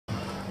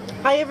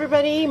Hi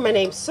everybody, my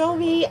name's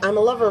Sophie. I'm a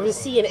lover of the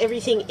sea and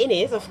everything in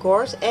it, of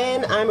course,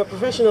 and I'm a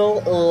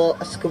professional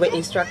scuba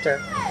instructor.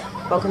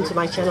 Welcome to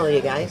my channel, you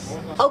guys.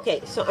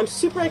 Okay, so I'm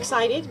super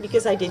excited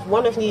because I did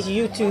one of these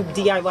YouTube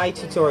DIY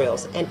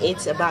tutorials, and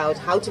it's about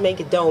how to make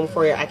a dome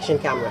for your action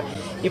camera.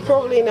 You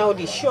probably know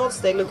these shots,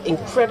 they look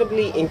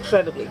incredibly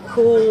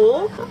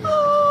cool.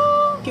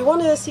 If you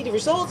want to see the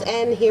results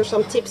and hear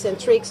some tips and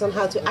tricks on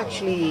how to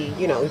actually,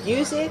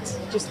 use it,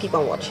 just keep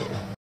on watching.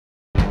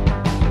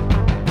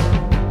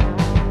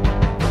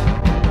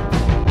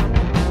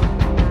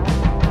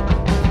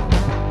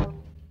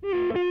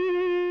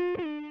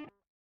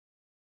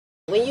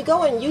 When you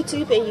go on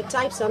YouTube and you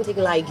type something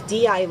like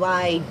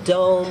DIY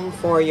dome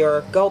for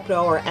your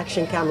GoPro or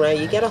action camera,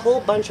 you get a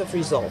whole bunch of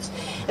results.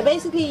 And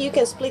basically you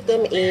can split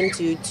them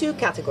into two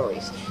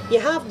categories. You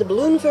have the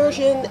balloon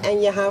version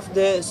and you have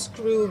the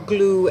screw,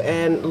 glue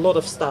and a lot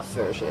of stuff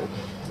version.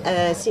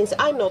 Since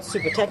I'm not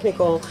super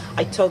technical,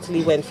 I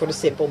totally went for the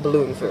simple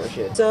balloon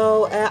version.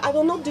 So I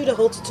will not do the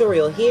whole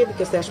tutorial here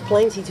because there's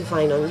plenty to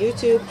find on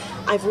YouTube.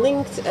 I've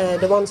linked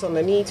the ones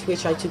underneath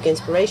which I took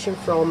inspiration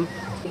from.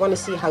 If you want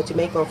to see how to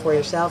make one for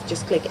yourself,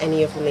 just click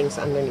any of the links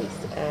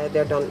underneath.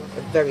 They're done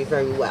very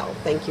well.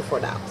 Thank you for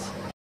that.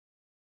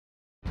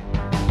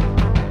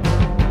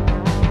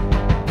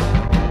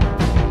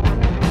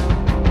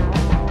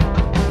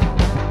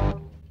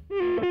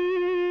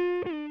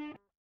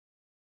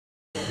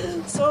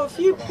 So a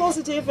few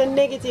positive and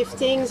negative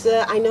things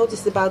I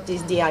noticed about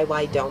this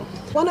DIY dome.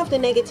 One of the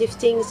negative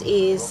things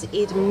is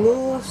it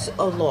moves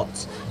a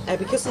lot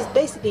because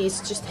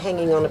it's just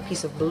hanging on a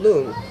piece of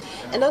balloon.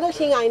 Another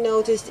thing I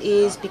noticed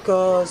is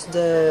because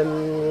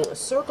the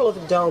circle of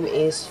the dome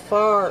is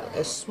far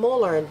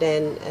smaller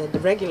than the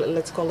regular,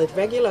 let's call it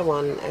regular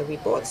one we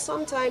bought.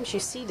 Sometimes you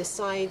see the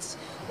sides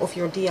of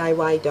your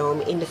DIY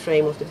dome in the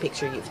frame of the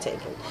picture you've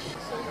taken.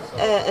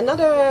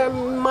 Another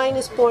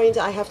minus point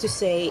I have to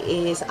say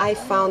is I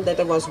found that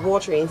there was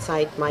water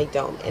inside my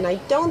dome, and I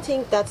don't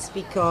think that's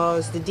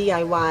because the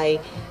DIY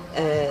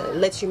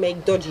lets you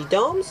make dodgy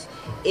domes.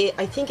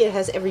 I think it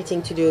has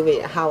everything to do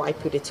with how I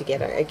put it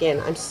together. Again,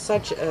 I'm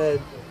such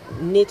a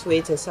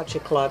nitwit and such a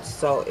klutz,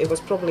 so it was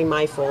probably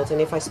my fault,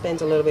 and if I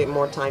spent a little bit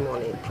more time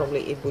on it,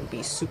 probably it would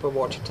be super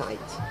watertight.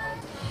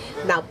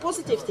 Now,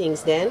 positive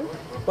things then.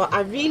 What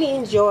I really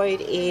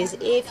enjoyed is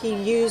if you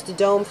use the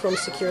dome from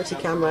security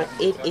camera,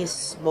 it is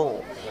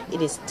small.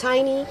 It is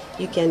tiny.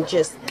 You can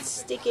just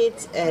stick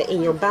it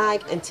in your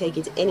bag and take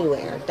it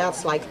anywhere.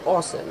 That's like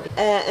awesome.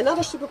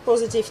 Another super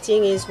positive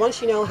thing is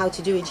once you know how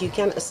to do it, you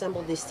can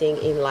assemble this thing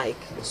in like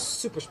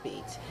super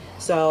speed.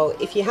 So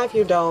if you have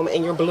your dome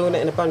and your balloon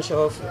and a bunch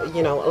of,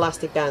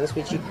 elastic bands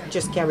which you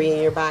just carry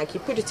in your bag, you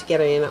put it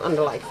together in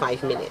under like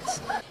 5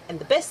 minutes. And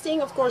the best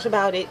thing, of course,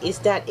 about it is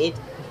that it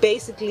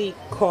basically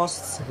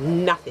costs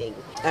nothing.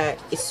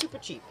 It's super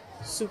cheap,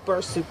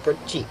 super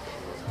cheap.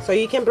 So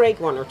you can break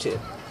one or two.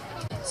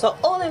 So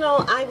all in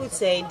all, I would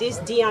say this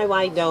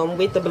DIY dome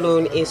with the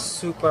balloon is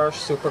super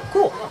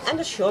cool. And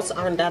the shots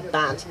aren't that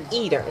bad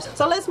either.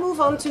 So let's move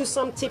on to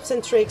some tips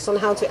and tricks on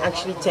how to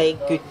actually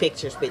take good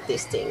pictures with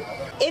this thing.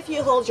 If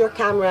you hold your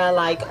camera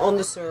like on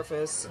the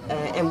surface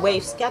and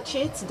waves catch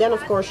it, then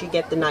of course you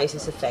get the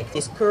nicest effect.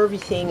 This curvy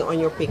thing on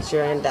your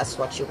picture, and that's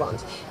what you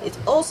want. It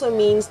also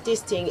means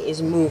this thing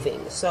is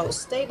moving. So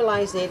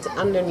stabilize it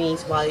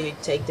underneath while you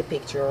take the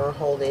picture or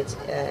hold it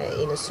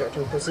in a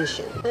certain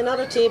position.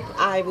 Another tip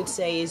I would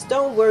say is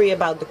don't worry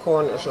about the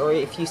corners or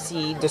if you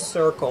see the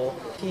circle.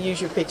 If you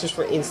use your pictures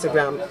for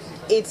Instagram,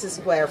 it's a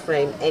square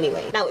frame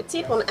anyway. Now a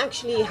tip on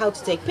actually how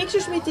to take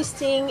pictures with this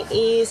thing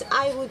is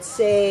I would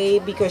say,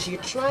 because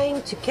you're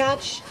trying to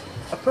catch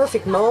a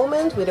perfect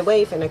moment with a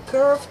wave and a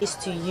curve, is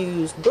to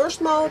use burst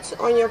mode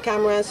on your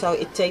camera, so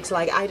it takes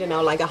like, I don't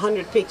know, like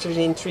 100 pictures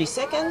in 3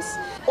 seconds,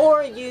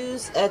 or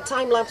use a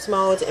time-lapse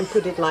mode and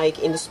put it like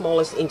in the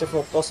smallest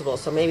interval possible,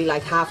 so maybe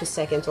like half a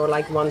second or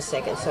like 1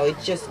 second, so it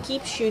just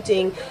keeps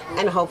shooting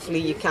and hopefully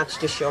you catch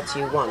the shots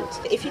you want.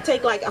 If you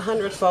take like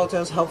 100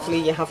 photos,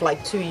 hopefully you have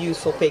like 2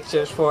 useful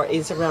pictures for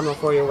Instagram or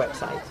for your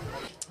website.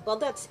 Well,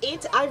 that's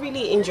it. I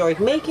really enjoyed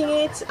making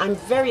it. I'm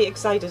very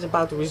excited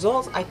about the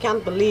results. I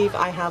can't believe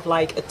I have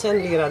like a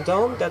 10 lira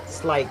dome.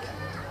 That's like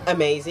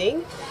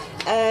amazing.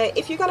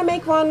 If you're gonna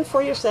make one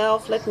for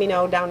yourself, let me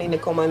know down in the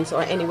comments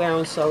or anywhere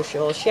on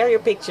social. Share your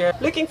picture.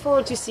 Looking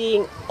forward to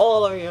seeing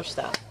all of your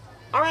stuff.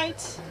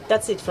 Alright,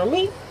 that's it from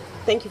me.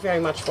 Thank you very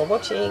much for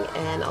watching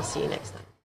and I'll see you next time.